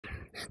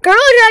Gorilla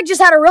Tag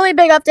just had a really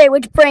big update,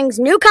 which brings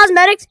new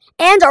cosmetics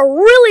and a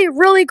really,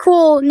 really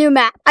cool new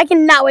map. I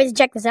cannot wait to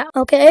check this out.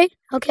 Okay.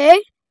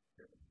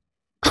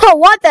 Oh,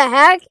 what the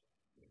heck?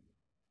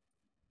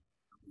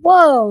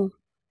 Whoa.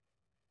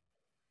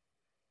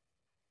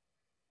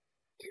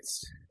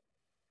 It's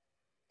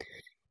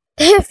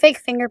a fake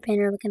finger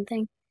painter looking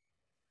thing.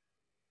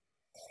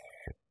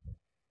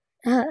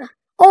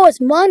 Oh, it's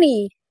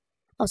money.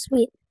 Oh,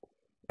 sweet.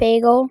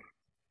 Bagel.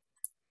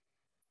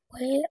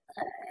 Wait.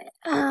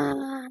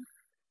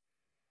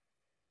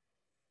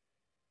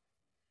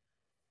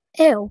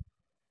 Ew.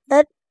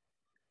 That.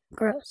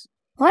 Gross.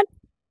 What?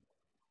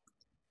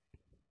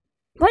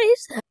 What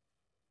is that?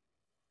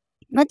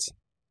 What?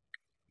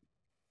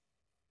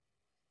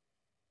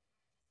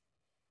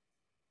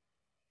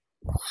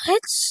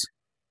 What?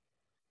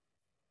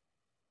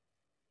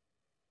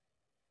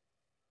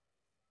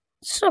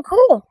 So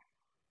cool.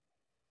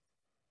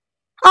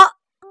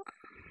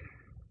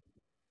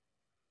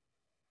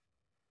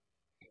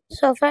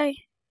 So if I...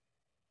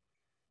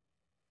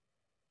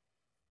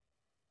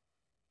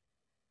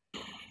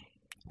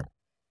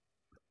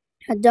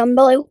 A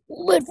dumbbell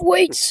lift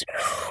weights.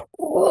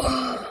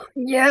 Oh,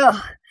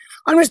 yeah.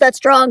 I'm just that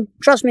strong.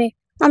 Trust me.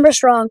 I'm just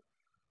strong.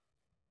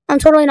 I'm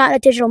totally not a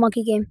digital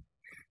monkey game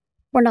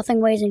where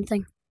nothing weighs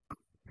anything.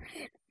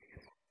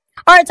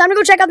 Alright, time to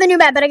go check out the new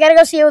map, but I gotta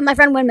go see it with my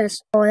friend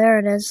Winmus. Oh, there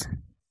it is.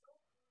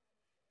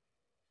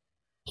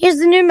 Here's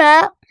the new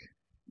map,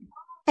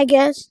 I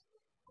guess.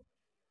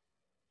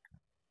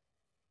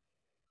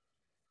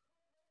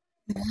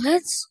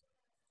 What?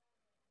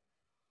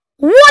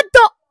 What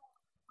the?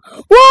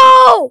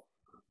 Whoa!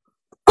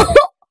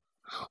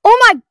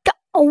 Oh my god!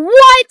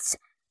 What?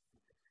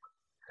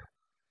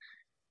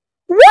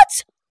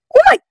 What?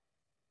 Oh my!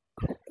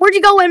 Where'd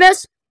you go,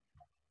 Winmus?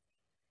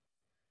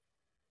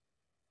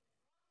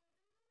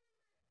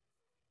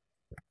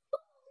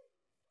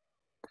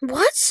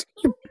 What?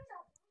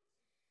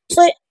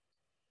 So,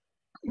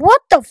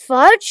 what the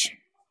fudge?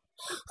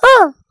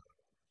 Oh.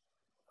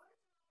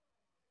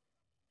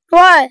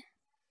 What?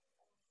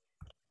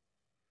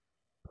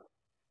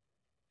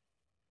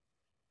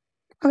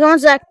 Okay, one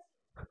sec.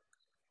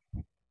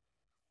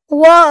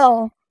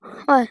 Whoa.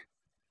 What?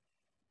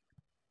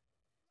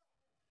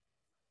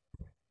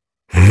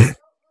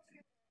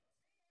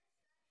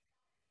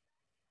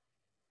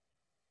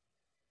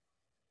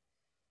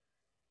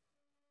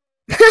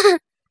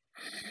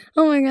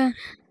 Oh my god.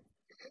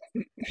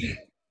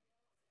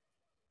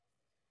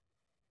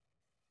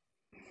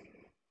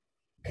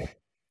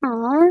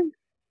 Aww.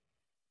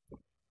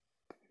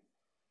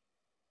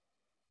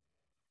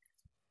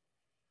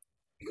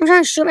 I'm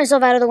trying to shoot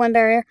myself out of the wind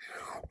barrier.